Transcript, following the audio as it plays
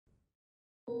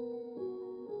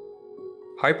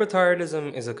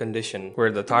Hyperthyroidism is a condition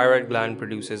where the thyroid gland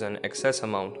produces an excess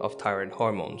amount of thyroid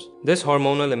hormones. This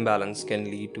hormonal imbalance can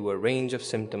lead to a range of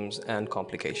symptoms and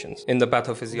complications. In the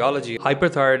pathophysiology,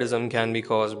 hyperthyroidism can be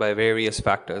caused by various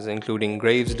factors including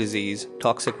Graves' disease,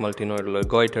 toxic multinodular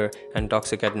goiter, and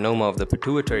toxic adenoma of the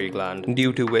pituitary gland,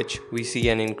 due to which we see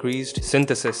an increased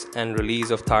synthesis and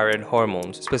release of thyroid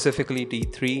hormones, specifically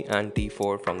T3 and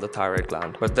T4 from the thyroid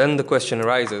gland. But then the question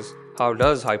arises, how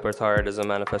does hyperthyroidism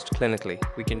manifest clinically?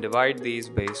 We can divide these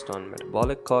based on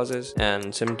metabolic causes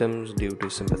and symptoms due to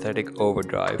sympathetic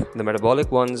overdrive. The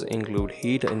metabolic ones include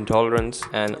heat intolerance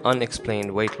and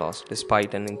unexplained weight loss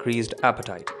despite an increased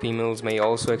appetite. Females may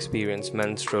also experience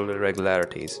menstrual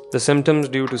irregularities. The symptoms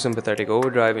due to sympathetic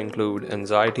overdrive include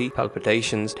anxiety,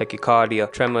 palpitations,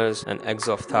 tachycardia, tremors, and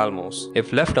exophthalmos.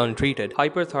 If left untreated,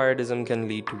 hyperthyroidism can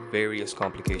lead to various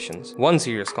complications. One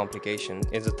serious complication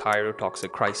is a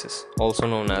thyrotoxic crisis, also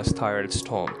known as thyroid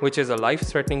storm, which is a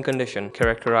life-threatening condition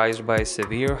characterized by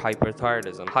severe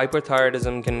hyperthyroidism.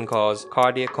 Hyperthyroidism can cause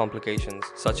cardiac complications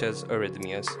such as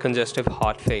arrhythmias, congestive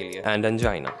heart failure, and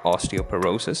angina,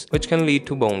 osteoporosis, which can lead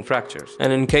to bone fractures.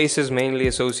 And in cases mainly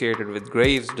associated with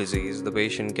Graves' disease, the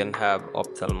patient can have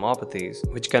ophthalmopathies,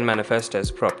 which can manifest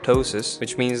as proptosis,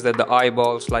 which means that the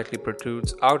eyeball slightly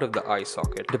protrudes out of the eye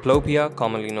socket, diplopia,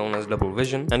 commonly known as double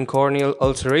vision, and corneal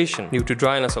ulceration due to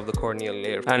dryness of the corneal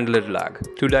layer, and lid lag.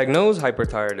 To diagnose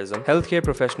hyperthyroidism, healthcare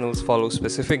professionals follow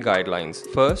specific guidelines.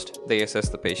 First, they assess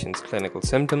the patient's clinical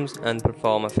symptoms and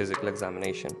perform a physical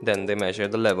examination. Then they measure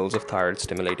the levels of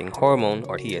thyroid-stimulating hormone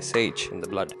or TSH in the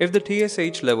blood. If the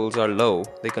TSH levels are low,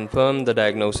 they confirm the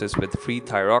diagnosis with free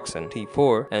thyroxine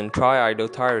T4 and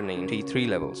triiodothyronine T3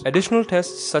 levels. Additional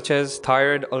tests such as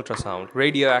thyroid ultrasound,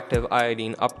 radioactive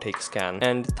iodine uptake scan,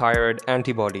 and thyroid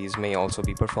antibodies may also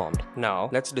be performed. Now,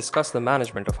 let's discuss the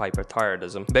management of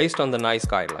hyperthyroidism. Based on the NICE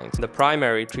guidelines, the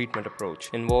primary treatment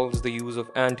approach involves the use of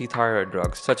anti-thyroid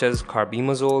drugs such as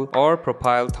carbimazole or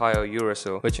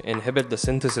propylthiouracil, which inhibit the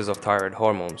synthesis of thyroid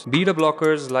hormones. Beta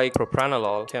blockers like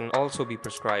propranolol can also be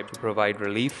prescribed to provide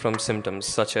relief from symptoms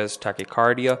such as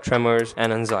tachycardia, tremors,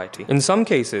 and anxiety. In some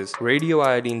cases,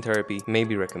 radioiodine therapy may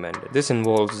be recommended. This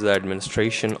involves the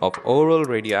administration of oral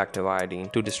radioactive iodine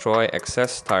to destroy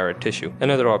excess thyroid tissue.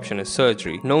 Another option is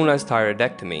surgery, known as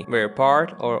thyroidectomy, where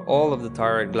part or all of the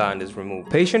thyroid gland is removed.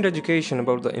 Patient education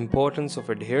about the importance of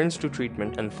adherence to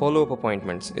treatment and follow-up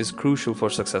appointments is crucial for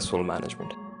successful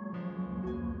management.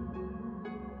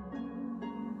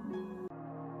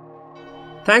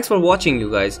 Thanks for watching,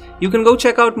 you guys. You can go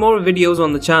check out more videos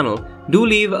on the channel. Do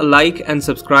leave a like and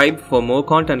subscribe for more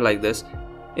content like this.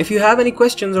 If you have any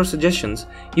questions or suggestions,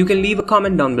 you can leave a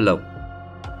comment down below.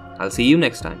 I'll see you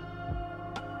next time.